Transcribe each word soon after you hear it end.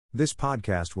This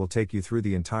podcast will take you through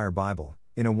the entire Bible,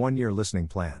 in a 1-year listening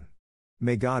plan.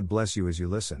 May God bless you as you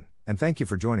listen, and thank you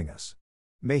for joining us.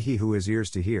 May he who has ears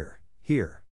to hear,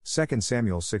 hear. 2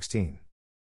 Samuel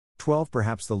 16:12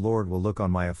 Perhaps the Lord will look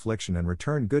on my affliction and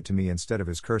return good to me instead of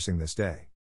his cursing this day.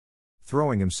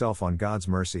 Throwing himself on God's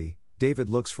mercy, David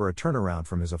looks for a turnaround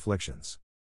from his afflictions.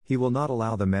 He will not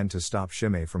allow the men to stop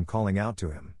Shimei from calling out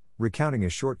to him, recounting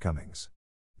his shortcomings.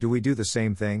 Do we do the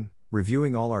same thing,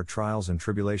 reviewing all our trials and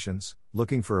tribulations,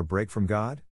 looking for a break from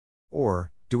God?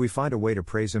 Or, do we find a way to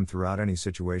praise him throughout any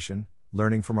situation,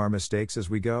 learning from our mistakes as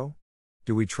we go?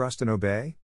 Do we trust and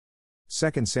obey?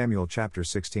 2 Samuel chapter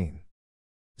 16.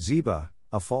 Ziba,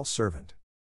 a false servant.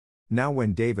 Now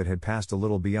when David had passed a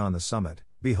little beyond the summit,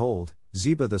 behold,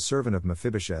 Ziba the servant of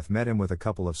Mephibosheth met him with a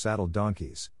couple of saddled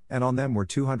donkeys, and on them were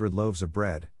 200 loaves of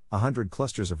bread, 100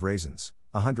 clusters of raisins,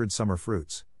 100 summer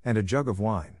fruits, and a jug of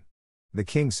wine. The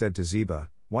king said to Ziba,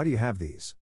 "Why do you have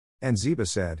these?" And Ziba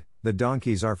said, "The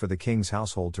donkeys are for the king's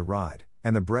household to ride,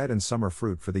 and the bread and summer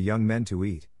fruit for the young men to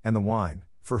eat, and the wine,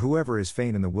 for whoever is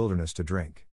faint in the wilderness to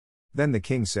drink." Then the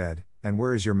king said, "And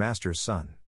where is your master's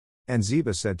son?" And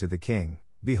Ziba said to the king,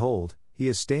 "Behold, he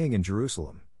is staying in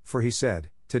Jerusalem, for he said,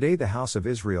 'Today the house of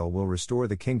Israel will restore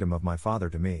the kingdom of my father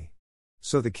to me.'"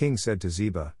 So the king said to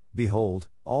Ziba, "Behold,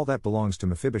 all that belongs to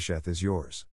Mephibosheth is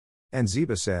yours." And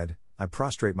Ziba said, "I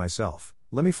prostrate myself,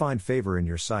 let me find favor in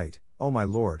your sight, O my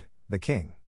lord, the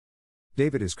king."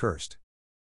 David is cursed.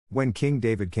 When King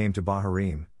David came to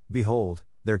Bahurim, behold,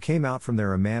 there came out from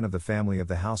there a man of the family of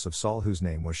the house of Saul whose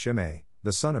name was Shimei,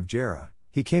 the son of Jerah.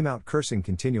 He came out cursing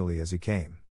continually as he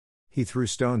came. He threw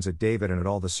stones at David and at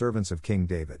all the servants of King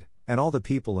David, and all the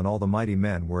people and all the mighty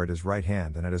men were at his right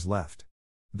hand and at his left.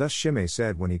 Thus Shimei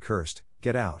said when he cursed,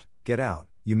 get out,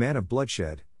 you man of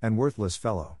bloodshed, and worthless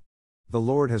fellow. The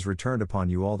Lord has returned upon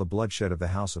you all the bloodshed of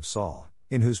the house of Saul,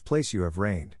 in whose place you have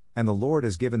reigned, and the Lord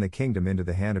has given the kingdom into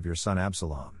the hand of your son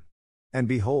Absalom. And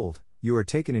behold, you are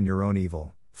taken in your own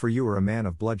evil, for you are a man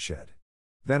of bloodshed."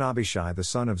 Then Abishai the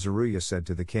son of Zeruiah said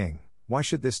to the king, "Why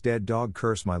should this dead dog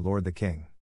curse my lord the king?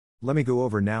 Let me go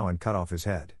over now and cut off his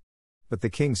head." But the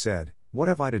king said, "What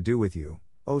have I to do with you,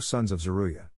 O sons of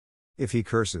Zeruiah? If he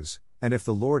curses, and if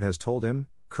the Lord has told him,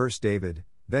 'Curse David,'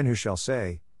 then who shall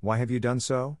say, 'Why have you done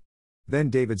so?'" Then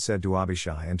David said to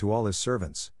Abishai and to all his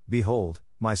servants, "Behold,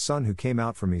 my son who came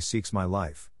out from me seeks my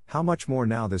life, how much more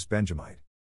now this Benjamite?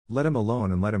 Let him alone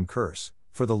and let him curse,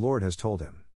 for the Lord has told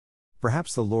him.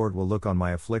 Perhaps the Lord will look on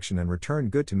my affliction and return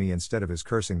good to me instead of his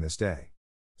cursing this day."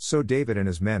 So David and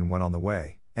his men went on the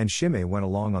way, and Shimei went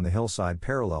along on the hillside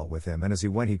parallel with him, and as he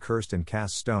went he cursed and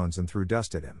cast stones and threw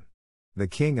dust at him. The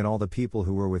king and all the people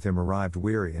who were with him arrived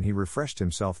weary, and he refreshed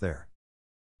himself there.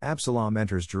 Absalom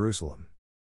enters Jerusalem.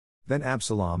 Then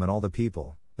Absalom and all the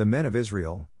people, the men of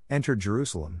Israel, entered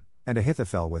Jerusalem, and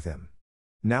Ahithophel with him.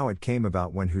 Now it came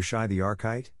about when Hushai the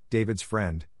Archite, David's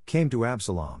friend, came to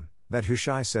Absalom, that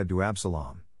Hushai said to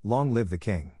Absalom, "Long live the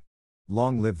king."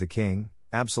 "Long live the king,"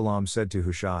 Absalom said to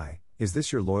Hushai, "is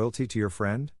this your loyalty to your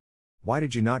friend? Why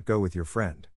did you not go with your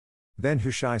friend?" Then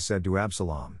Hushai said to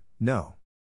Absalom, "No.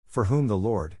 For whom the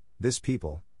Lord, this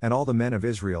people, and all the men of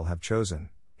Israel have chosen,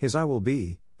 his I will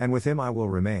be, and with him I will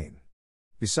remain.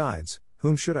 Besides,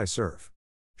 whom should I serve?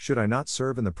 Should I not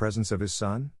serve in the presence of his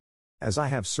son? As I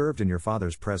have served in your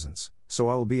father's presence, so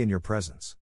I will be in your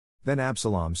presence." Then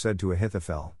Absalom said to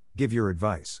Ahithophel, "Give your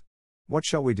advice. What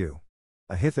shall we do?"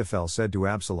 Ahithophel said to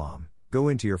Absalom, "Go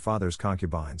into your father's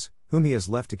concubines, whom he has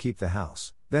left to keep the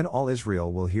house, then all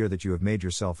Israel will hear that you have made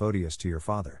yourself odious to your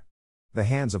father. The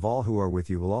hands of all who are with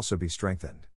you will also be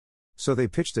strengthened." So they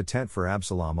pitched a tent for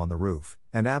Absalom on the roof,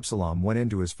 and Absalom went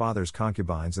into his father's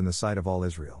concubines in the sight of all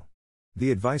Israel.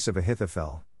 The advice of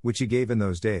Ahithophel, which he gave in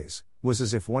those days, was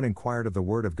as if one inquired of the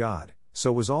word of God,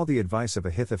 so was all the advice of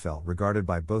Ahithophel regarded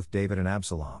by both David and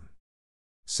Absalom.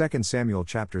 2 Samuel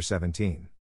chapter 17.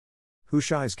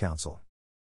 Hushai's counsel.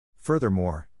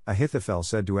 Furthermore, Ahithophel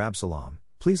said to Absalom,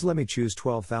 "Please let me choose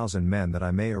 12,000 men that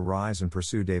I may arise and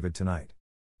pursue David tonight.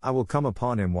 I will come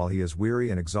upon him while he is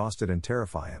weary and exhausted and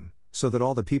terrify him, so that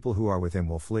all the people who are with him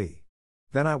will flee.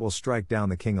 Then I will strike down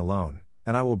the king alone,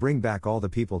 and I will bring back all the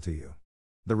people to you.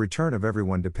 The return of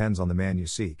everyone depends on the man you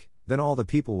seek, then all the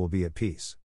people will be at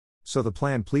peace." So the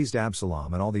plan pleased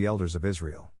Absalom and all the elders of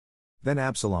Israel. Then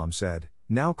Absalom said,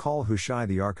 "Now call Hushai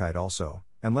the Archite also,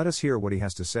 and let us hear what he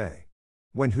has to say."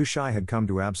 When Hushai had come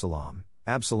to Absalom,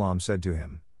 Absalom said to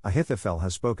him, "Ahithophel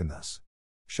has spoken thus.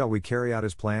 Shall we carry out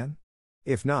his plan?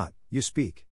 If not, you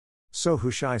speak." So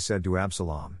Hushai said to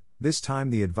Absalom, "This time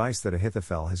the advice that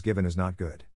Ahithophel has given is not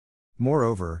good."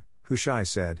 Moreover, Hushai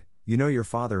said, "You know your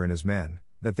father and his men,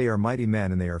 that they are mighty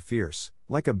men and they are fierce,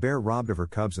 like a bear robbed of her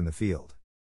cubs in the field.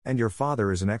 And your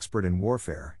father is an expert in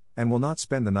warfare, and will not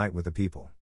spend the night with the people.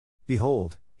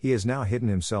 Behold, he has now hidden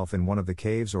himself in one of the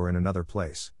caves or in another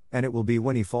place, and it will be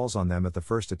when he falls on them at the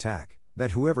first attack,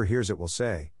 that whoever hears it will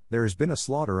say, There has been a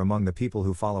slaughter among the people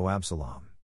who follow Absalom.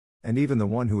 And even the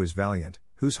one who is valiant,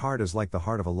 whose heart is like the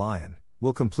heart of a lion,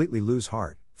 will completely lose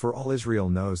heart, for all Israel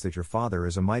knows that your father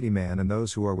is a mighty man and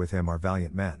those who are with him are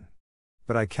valiant men.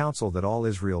 But I counsel that all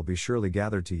Israel be surely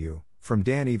gathered to you, from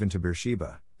Dan even to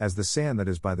Beersheba, as the sand that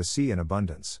is by the sea in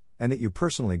abundance, and that you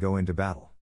personally go into battle.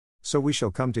 So we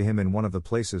shall come to him in one of the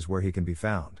places where he can be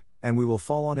found, and we will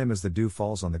fall on him as the dew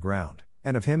falls on the ground,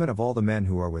 and of him and of all the men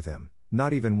who are with him,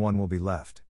 not even one will be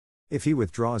left. If he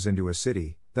withdraws into a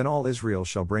city, then all Israel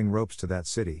shall bring ropes to that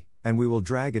city, and we will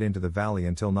drag it into the valley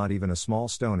until not even a small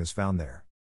stone is found there.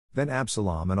 Then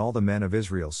Absalom and all the men of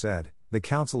Israel said, The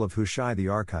counsel of Hushai the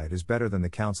Archite is better than the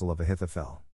counsel of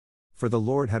Ahithophel. For the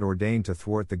Lord had ordained to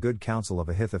thwart the good counsel of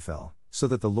Ahithophel, so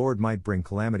that the Lord might bring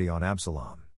calamity on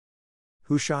Absalom.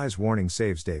 Hushai's warning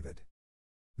saves David.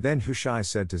 Then Hushai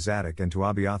said to Zadok and to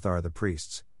Abiathar the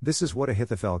priests, This is what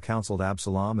Ahithophel counseled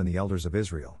Absalom and the elders of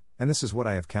Israel, and this is what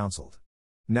I have counseled.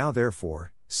 Now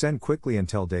therefore, send quickly and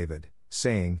tell David,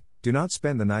 saying, Do not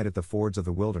spend the night at the fords of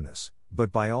the wilderness,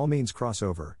 but by all means cross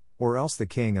over, or else the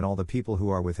king and all the people who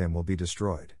are with him will be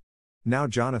destroyed. Now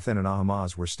Jonathan and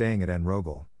Ahimaaz were staying at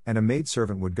En-Rogel, and a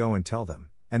maidservant would go and tell them,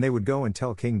 and they would go and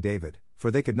tell King David,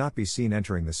 for they could not be seen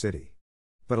entering the city.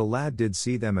 But a lad did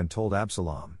see them and told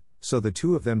Absalom, so the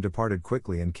two of them departed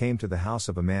quickly and came to the house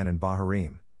of a man in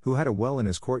Bahurim, who had a well in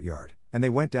his courtyard, and they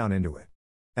went down into it.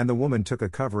 And the woman took a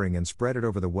covering and spread it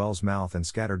over the well's mouth and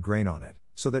scattered grain on it,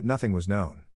 so that nothing was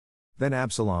known. Then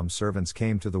Absalom's servants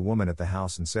came to the woman at the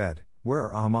house and said, Where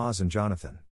are Ahimaaz and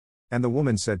Jonathan? And the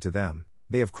woman said to them,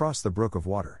 They have crossed the brook of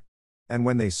water. And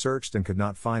when they searched and could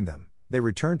not find them, they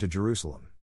returned to Jerusalem.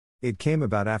 It came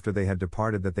about after they had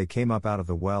departed that they came up out of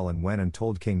the well and went and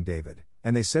told King David,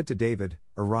 and they said to David,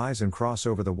 Arise and cross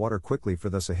over the water quickly, for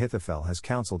thus Ahithophel has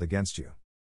counseled against you.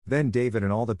 Then David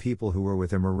and all the people who were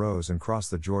with him arose and crossed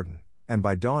the Jordan, and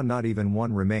by dawn not even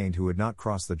one remained who had not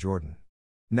crossed the Jordan.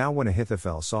 Now when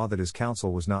Ahithophel saw that his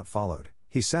counsel was not followed,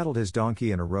 he saddled his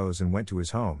donkey and arose and went to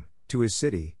his home, to his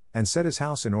city, and set his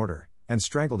house in order, and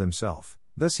strangled himself.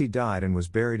 Thus he died and was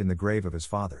buried in the grave of his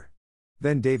father.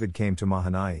 Then David came to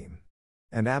Mahanaim.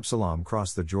 And Absalom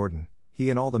crossed the Jordan, he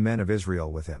and all the men of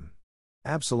Israel with him.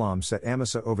 Absalom set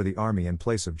Amasa over the army in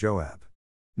place of Joab.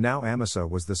 Now Amasa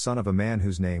was the son of a man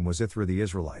whose name was Ithra the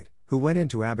Israelite, who went in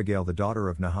to Abigail the daughter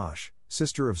of Nahash,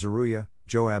 sister of Zeruiah,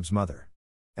 Joab's mother.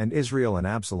 And Israel and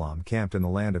Absalom camped in the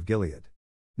land of Gilead.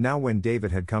 Now when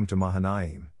David had come to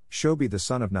Mahanaim, Shobi the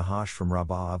son of Nahash from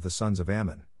Rabbah of the sons of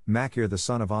Ammon, Machir the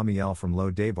son of Amiel from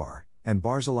Lo-Debar, and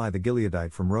Barzillai the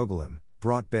Gileadite from Rogelim,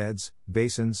 brought beds,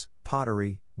 basins,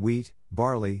 pottery, wheat,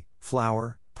 barley,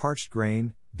 flour, parched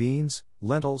grain, beans,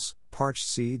 lentils, parched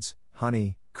seeds,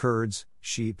 honey, curds,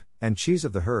 sheep, and cheese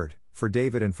of the herd, for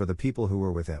David and for the people who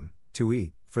were with him, to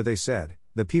eat, for they said,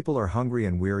 The people are hungry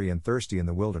and weary and thirsty in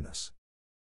the wilderness.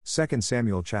 2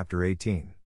 Samuel chapter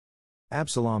 18.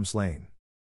 Absalom slain.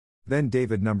 Then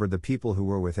David numbered the people who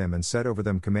were with him and set over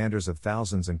them commanders of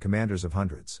thousands and commanders of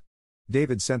hundreds.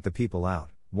 David sent the people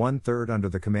out, 1/3 under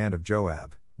the command of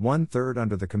Joab, 1/3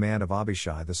 under the command of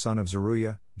Abishai the son of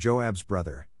Zeruiah, Joab's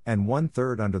brother, and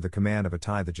 1/3 under the command of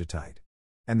Ittai the Gittite.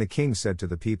 And the king said to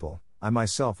the people, I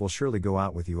myself will surely go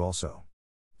out with you also.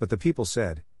 But the people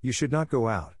said, You should not go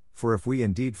out, for if we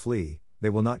indeed flee, they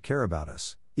will not care about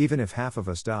us, even if half of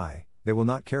us die, they will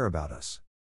not care about us.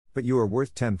 But you are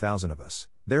worth 10,000 of us,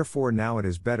 therefore now it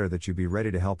is better that you be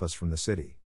ready to help us from the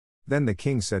city. Then the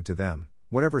king said to them,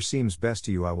 Whatever seems best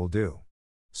to you I will do.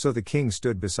 So the king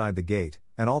stood beside the gate,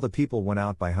 and all the people went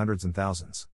out by hundreds and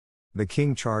thousands. The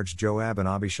king charged Joab and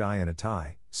Abishai and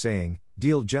Ittai, saying,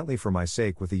 Deal gently for my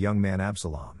sake with the young man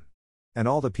Absalom. And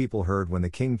all the people heard when the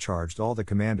king charged all the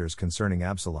commanders concerning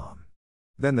Absalom.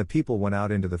 Then the people went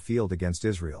out into the field against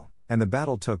Israel, and the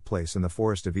battle took place in the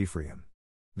forest of Ephraim.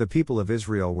 The people of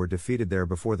Israel were defeated there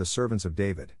before the servants of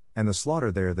David, and the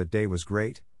slaughter there that day was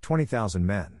great, 20,000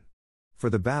 men. For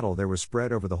the battle there was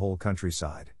spread over the whole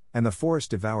countryside, and the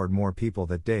forest devoured more people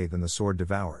that day than the sword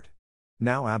devoured.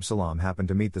 Now Absalom happened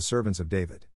to meet the servants of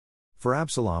David. For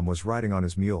Absalom was riding on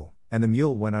his mule, and the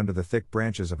mule went under the thick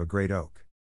branches of a great oak.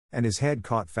 And his head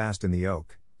caught fast in the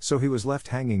oak, so he was left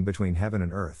hanging between heaven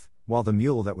and earth, while the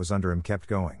mule that was under him kept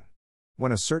going.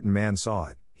 When a certain man saw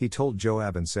it, he told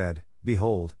Joab and said,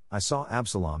 Behold, I saw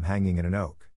Absalom hanging in an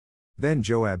oak. Then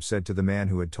Joab said to the man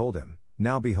who had told him,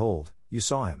 Now behold, you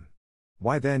saw him.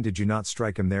 Why then did you not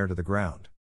strike him there to the ground?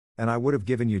 And I would have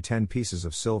given you 10 pieces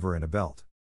of silver and a belt.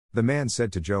 The man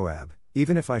said to Joab,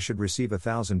 Even if I should receive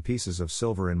 1,000 pieces of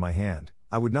silver in my hand,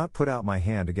 I would not put out my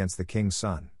hand against the king's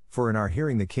son, for in our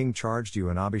hearing the king charged you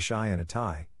and Abishai and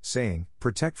Ittai, saying,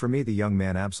 Protect for me the young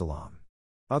man Absalom.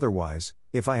 Otherwise,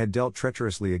 if I had dealt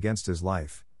treacherously against his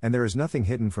life, and there is nothing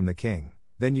hidden from the king,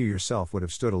 then you yourself would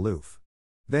have stood aloof.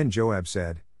 Then Joab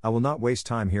said, I will not waste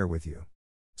time here with you.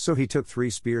 So he took 3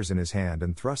 spears in his hand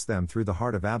and thrust them through the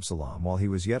heart of Absalom while he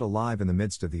was yet alive in the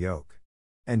midst of the oak.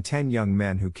 And 10 young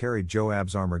men who carried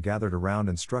Joab's armor gathered around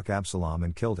and struck Absalom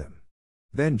and killed him.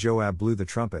 Then Joab blew the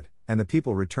trumpet, and the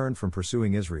people returned from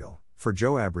pursuing Israel, for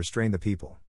Joab restrained the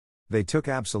people. They took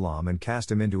Absalom and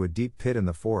cast him into a deep pit in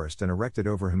the forest and erected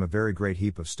over him a very great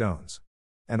heap of stones.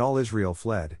 And all Israel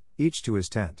fled, each to his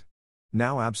tent.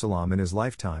 Now Absalom in his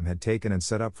lifetime had taken and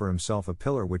set up for himself a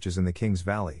pillar which is in the king's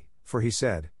valley, for he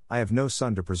said, I have no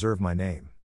son to preserve my name.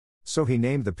 So he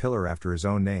named the pillar after his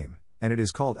own name, and it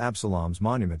is called Absalom's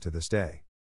monument to this day.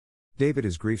 David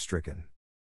is grief-stricken.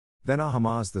 Then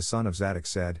Ahimaaz the son of Zadok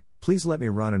said, Please let me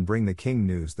run and bring the king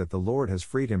news that the Lord has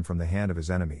freed him from the hand of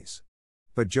his enemies.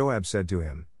 But Joab said to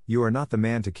him, You are not the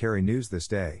man to carry news this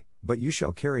day, but you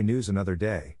shall carry news another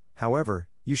day. However,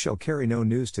 you shall carry no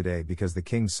news today because the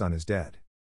king's son is dead.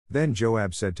 Then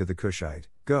Joab said to the Cushite,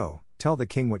 Go, tell the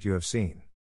king what you have seen.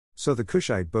 So the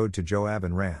Cushite bowed to Joab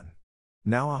and ran.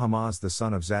 Now Ahimaaz the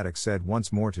son of Zadok said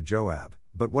once more to Joab,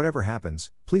 But whatever happens,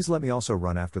 please let me also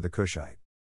run after the Cushite.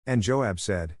 And Joab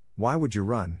said, Why would you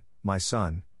run, my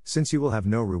son, since you will have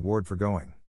no reward for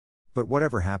going? But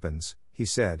whatever happens, he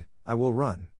said, I will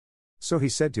run. So he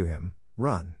said to him,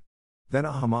 Run. Then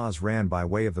Ahimaaz ran by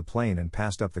way of the plain and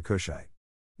passed up the Cushite.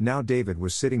 Now David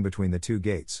was sitting between the 2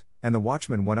 gates, and the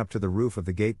watchman went up to the roof of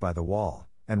the gate by the wall,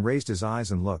 and raised his eyes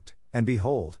and looked, and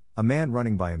behold, a man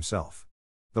running by himself.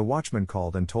 The watchman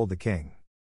called and told the king.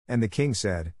 And the king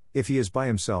said, If he is by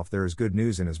himself there is good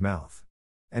news in his mouth.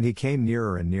 And he came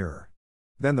nearer and nearer.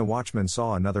 Then the watchman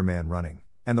saw another man running,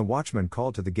 and the watchman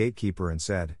called to the gatekeeper and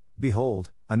said, Behold,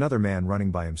 another man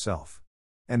running by himself.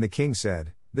 And the king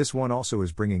said, This one also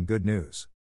is bringing good news.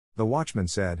 The watchman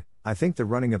said, I think the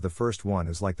running of the first one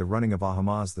is like the running of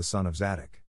Ahimaaz the son of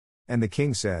Zadok. And the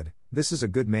king said, This is a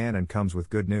good man and comes with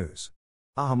good news.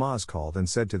 Ahimaaz called and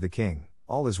said to the king,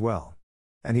 All is well.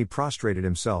 And he prostrated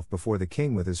himself before the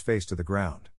king with his face to the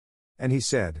ground. And he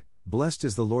said, Blessed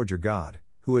is the Lord your God,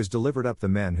 who has delivered up the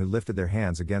men who lifted their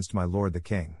hands against my lord the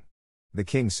king. The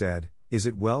king said, Is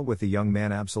it well with the young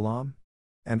man Absalom?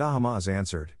 And Ahimaaz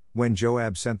answered, When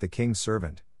Joab sent the king's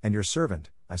servant, and your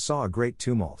servant, I saw a great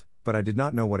tumult, but I did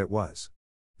not know what it was.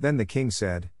 Then the king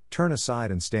said, Turn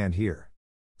aside and stand here.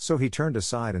 So he turned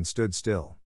aside and stood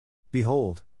still.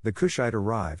 Behold, the Cushite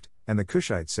arrived, and the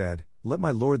Cushite said, Let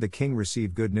my lord the king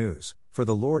receive good news, for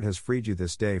the Lord has freed you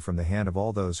this day from the hand of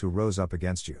all those who rose up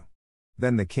against you.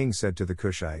 Then the king said to the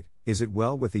Cushite, Is it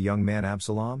well with the young man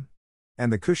Absalom?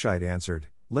 And the Cushite answered,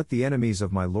 Let the enemies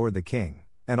of my lord the king,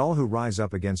 and all who rise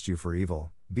up against you for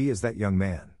evil, be as that young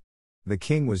man. The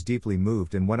king was deeply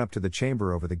moved and went up to the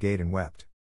chamber over the gate and wept.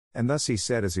 And thus he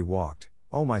said as he walked,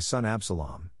 O my son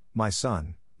Absalom, my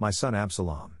son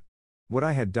Absalom. Would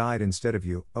I had died instead of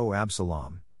you, O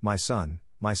Absalom, my son,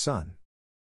 my son.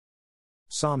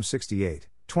 Psalm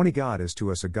 68:20 God is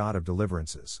to us a God of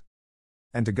deliverances.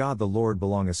 And to God the Lord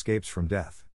belong escapes from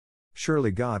death.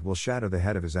 Surely God will shatter the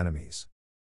head of his enemies.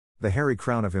 The hairy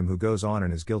crown of him who goes on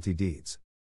in his guilty deeds.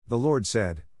 The Lord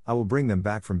said, I will bring them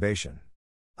back from Bashan.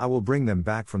 I will bring them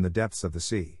back from the depths of the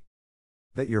sea.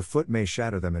 That your foot may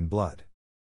shatter them in blood.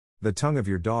 The tongue of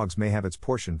your dogs may have its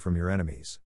portion from your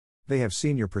enemies. They have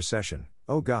seen your procession,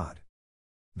 O God.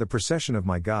 The procession of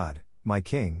my God, my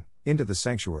King, into the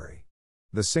sanctuary.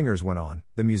 The singers went on,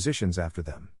 the musicians after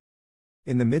them.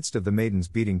 In the midst of the maidens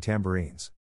beating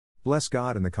tambourines. Bless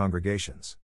God in the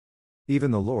congregations.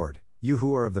 Even the Lord, you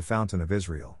who are of the fountain of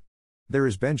Israel. There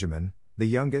is Benjamin, the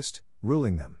youngest,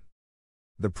 ruling them.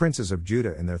 The princes of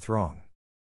Judah in their throng.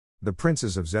 The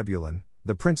princes of Zebulun,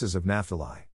 the princes of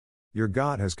Naphtali. Your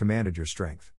God has commanded your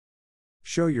strength.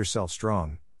 Show yourself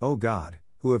strong, O God,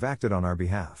 who have acted on our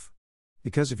behalf.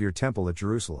 Because of your temple at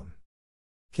Jerusalem.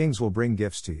 Kings will bring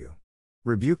gifts to you.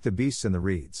 Rebuke the beasts and the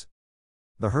reeds.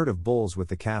 The herd of bulls with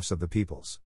the calves of the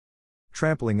peoples.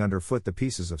 Trampling underfoot the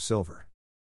pieces of silver.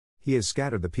 He has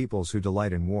scattered the peoples who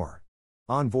delight in war.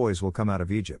 Envoys will come out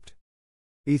of Egypt.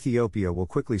 Ethiopia will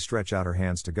quickly stretch out her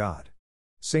hands to God.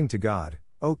 Sing to God,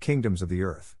 O kingdoms of the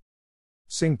earth.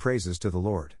 Sing praises to the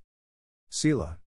Lord. Selah.